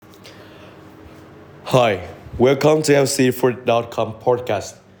Hi, welcome to LCFruit.com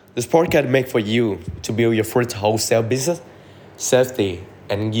podcast. This podcast made for you to build your fruit wholesale business safety,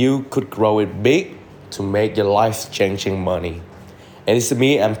 and you could grow it big to make your life changing money. And it's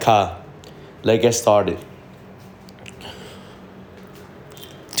me, I'm Ka. Let's get started.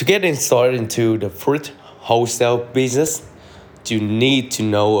 To get started into the fruit wholesale business, you need to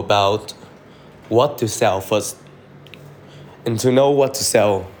know about what to sell first. And to know what to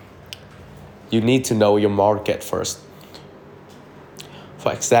sell, you need to know your market first.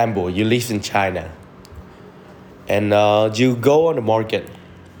 For example, you live in China and you go on the market.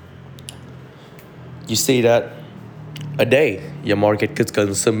 You see that a day your market could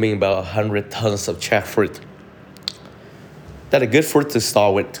consuming about 100 tons of jackfruit. That's a good fruit to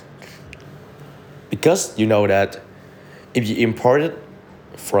start with because you know that if you import it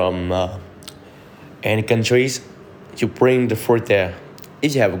from any countries, you bring the fruit there.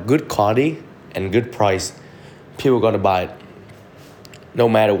 If you have a good quality and good price, people are gonna buy it. No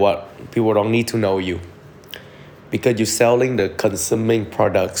matter what, people don't need to know you because you're selling the consuming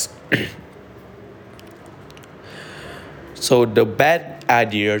products. So the bad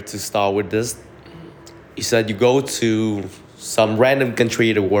idea to start with this is that you go to some random country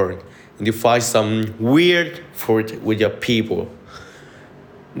in the world and you find some weird fruit with your people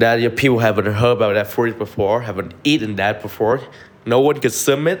that your people haven't heard about that fruit before, haven't eaten that before. No one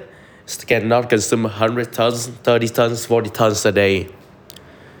consume it. Cannot consume 100 tons, 30 tons, 40 tons a day.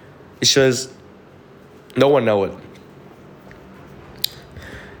 It's just no one know it.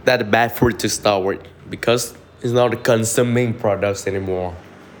 That's a bad fruit to start with because it's not the consuming products anymore.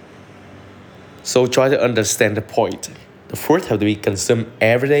 So try to understand the point. The fruit have to be consumed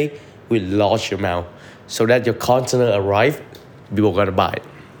every day with large amount so that your container arrive, people gonna buy it.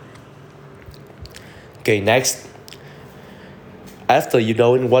 Okay, next. After you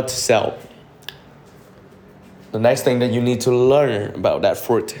know what to sell, the next thing that you need to learn about that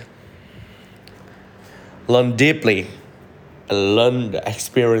fruit. Learn deeply and learn the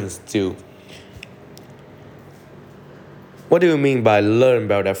experience too. What do you mean by learn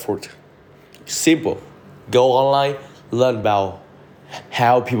about that fruit? Simple. Go online, learn about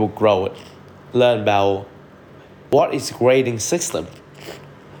how people grow it. Learn about what is grading system.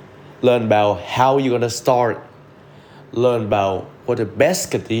 Learn about how you're gonna start. Learn about what the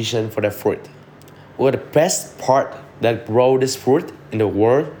best condition for that fruit. What the best part that grow this fruit in the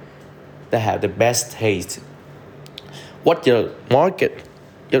world that have the best taste. What your market,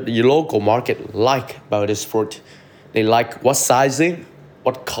 your local market like about this fruit. They like what sizing,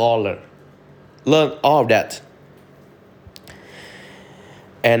 what color. Learn all of that.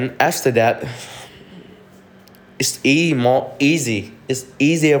 And after that, more easy. It's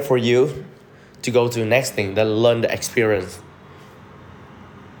easier for you to go to the next thing, then learn the experience.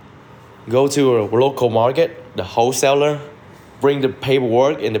 Go to a local market, the wholesaler, bring the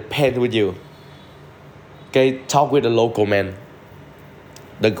paperwork and the pen with you. Okay, talk with the local man.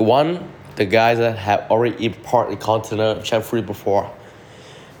 The guys that have already imported the container of jackfruit before,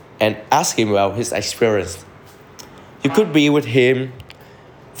 and ask him about his experience. You could be with him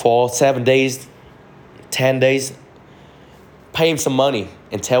for 7 days, 10 days, pay him some money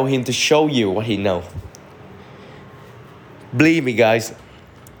and tell him to show you what he knows. Believe me, guys,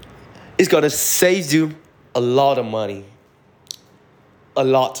 it's gonna save you a lot of money. A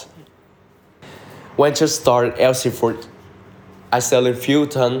lot. When I started LC Fruit, I sell a few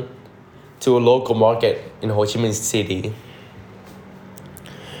tons to a local market in Ho Chi Minh City.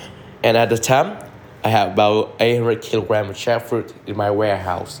 And at the time, I had about 800 kilograms of jackfruit in my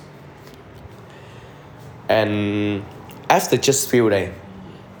warehouse. And after just a few days,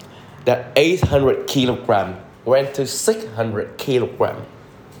 that 800 kilograms went to 600 kilograms.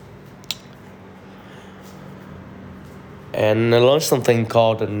 And I learned something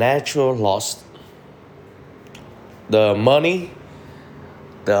called the natural loss. The money,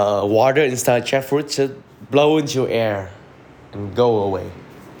 the water inside jackfruit just blow into air and go away.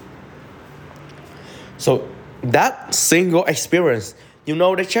 So that single experience, you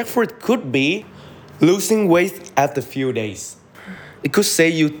know the jackfruit could be losing weight after a few days. It could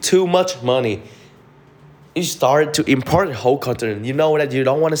save you too much money. You start to import the whole container. You know that you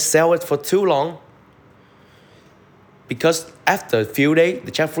don't want to sell it for too long. Because after a few days,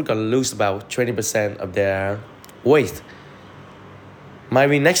 the jackfruit gonna lose about 20% of their weight.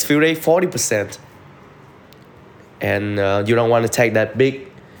 Maybe next few days, 40%. And you don't want to take that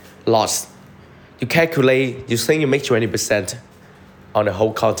big loss. You calculate, you think you make 20% on the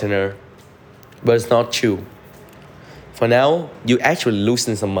whole container, but it's not true. For now, you actually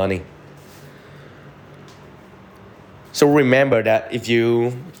losing some money. So remember that if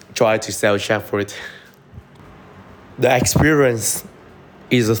you try to sell jackfruit The experience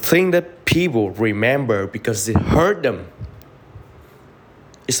is a thing that people remember because it hurt them.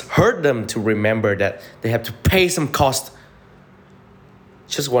 It's hurt them to remember that they have to pay some cost.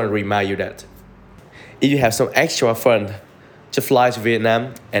 Just want to remind you that. If you have some extra fund, just fly to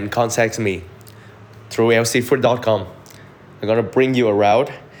Vietnam and contact me through lcfood.com. I'm gonna bring you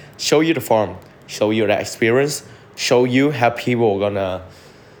around, show you the farm, show you the experience, show you how people are gonna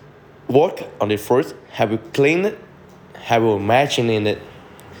work on the fruit, how we clean it, how we imagine in it,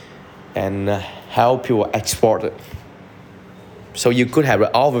 and how people export it. So you could have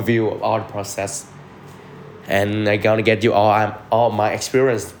an overview of all the process. And I'm gonna get you all my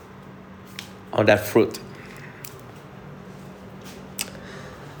experience on that fruit.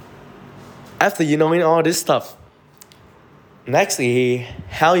 After you knowing all this stuff, next is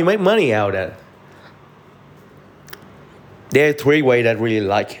how you make money out of it. There are 3 ways that I really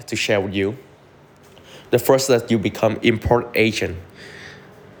like to share with you. The first is that you become import agent.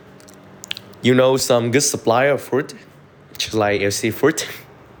 You know some good supplier of fruit, just like LC Fruit.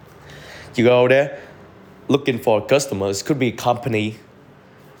 You go there looking for customers. Could be a company,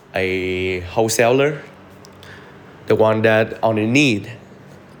 a wholesaler, the one that only need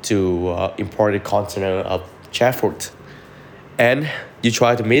to import a container of jackfruit. And you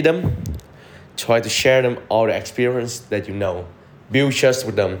try to meet them, try to share them all the experience that you know, build trust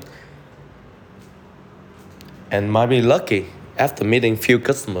with them, and might be lucky after meeting few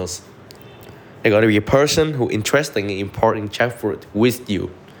customers. They're gonna be a person who interested in importing jackfruit with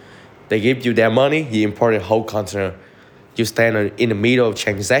you. They give you their money, you import a whole container. You stand in the middle of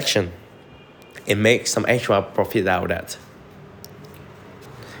transaction and make some extra profit out of that.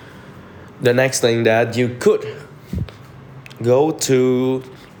 The next thing that you could go to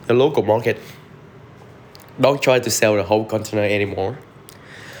the local market. Don't try to sell the whole container anymore.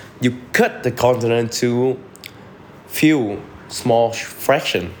 You cut the container into few small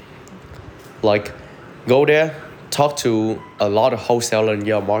fraction. Like go there, talk to a lot of wholesalers in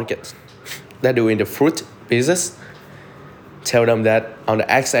your market that do in the fruit business. Tell them that on the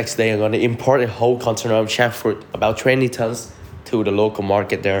XX they are going to import a whole container of jackfruit, about 20 tons, to the local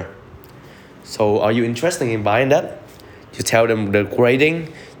market there. So are you interested in buying that? You tell them the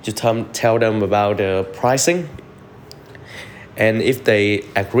grading, you tell them about the pricing. And if they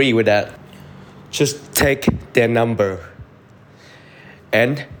agree with that, just take their number.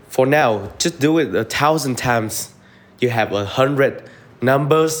 And for now, just do it 1,000 times. You have 100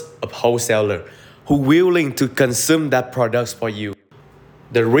 numbers of wholesalers who willing to consume that products for you.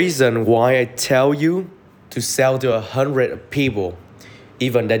 The reason why I tell you to sell to 100 people,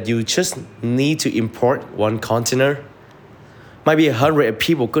 even that you just need to import one container, maybe 100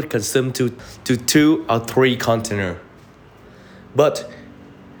 people could consume to 2 or 3 container. But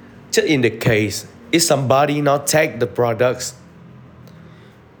just in the case, if somebody not take the products,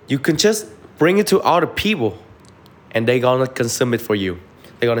 you can just bring it to other people and they gonna consume it for you.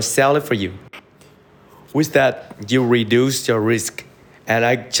 They're gonna sell it for you. With that, you reduce your risk. And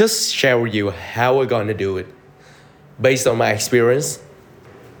I just share with you how we're gonna do it. Based on my experience,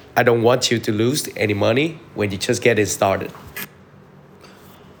 I don't want you to lose any money when you just get it started.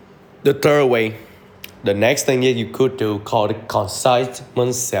 The third way, the next thing that you could do called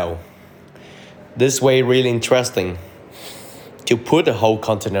consignment sale. This way really interesting. You put the whole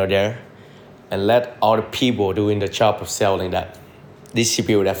container there and let other people doing the job of selling that,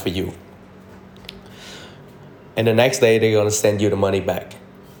 distribute that for you. And the next day they're gonna send you the money back.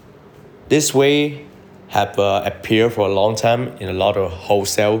 This way have appeared for a long time in a lot of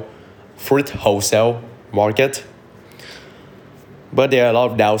fruit wholesale market. But there are a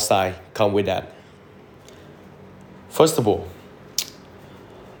lot of downside come with that. First of all,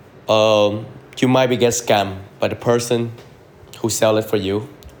 you might be get scammed by the person who sell it for you,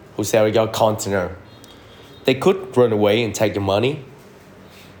 who sell your container. They could run away and take your money.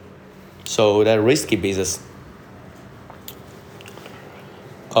 So that's risky business.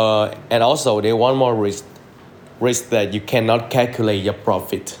 And also, there one more risk that you cannot calculate your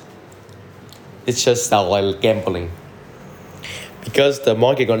profit. It's just like gambling. Because the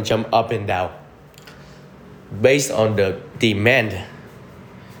market gonna jump up and down based on the demand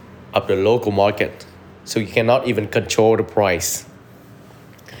of the local market. So you cannot even control the price.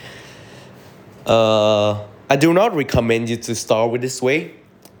 I do not recommend you to start with this way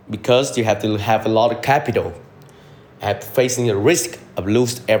because you have to have a lot of capital and facing the risk of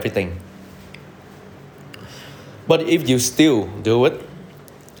lose everything. But if you still do it,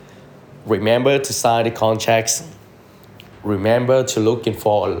 remember to sign the contracts. Remember to looking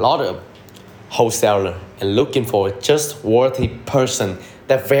for a lot of wholesaler and looking for a just worthy person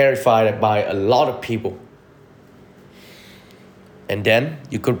that verified by a lot of people. And then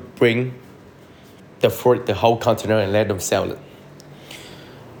you could bring the fruit, the whole container, and let them sell it.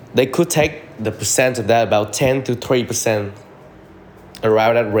 They could take the percent of that, about 10 to 3%,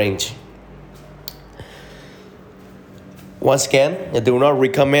 around that range. Once again, I do not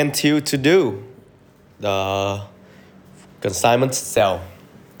recommend you to do the consignment sale,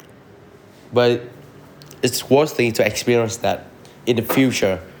 but it's worth it to experience that in the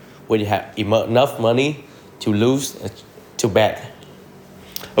future when you have enough money to lose, to bet.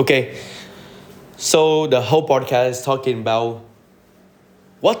 Okay, so the whole podcast is talking about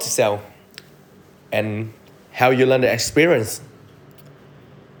what to sell and how you learn the experience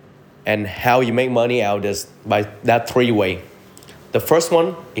and how you make money out of this by that three way. The first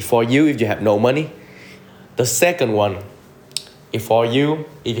one is for you if you have no money. The second one is for you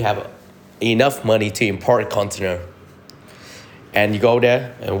if you have enough money to import a container. And you go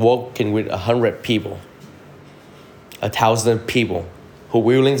there and working with 100 people, 1,000 people who are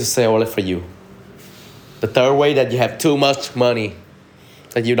willing to sell it for you. The third way that you have too much money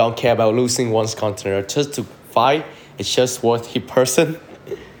that you don't care about losing one's container just to fight, it's just worth per person.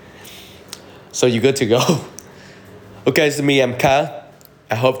 So you're good to go. Okay, it's me, I'm Ka.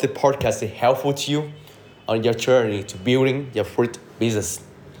 I hope the podcast is helpful to you on your journey to building your fruit business.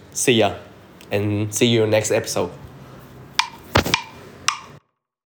 See ya, and see you next episode.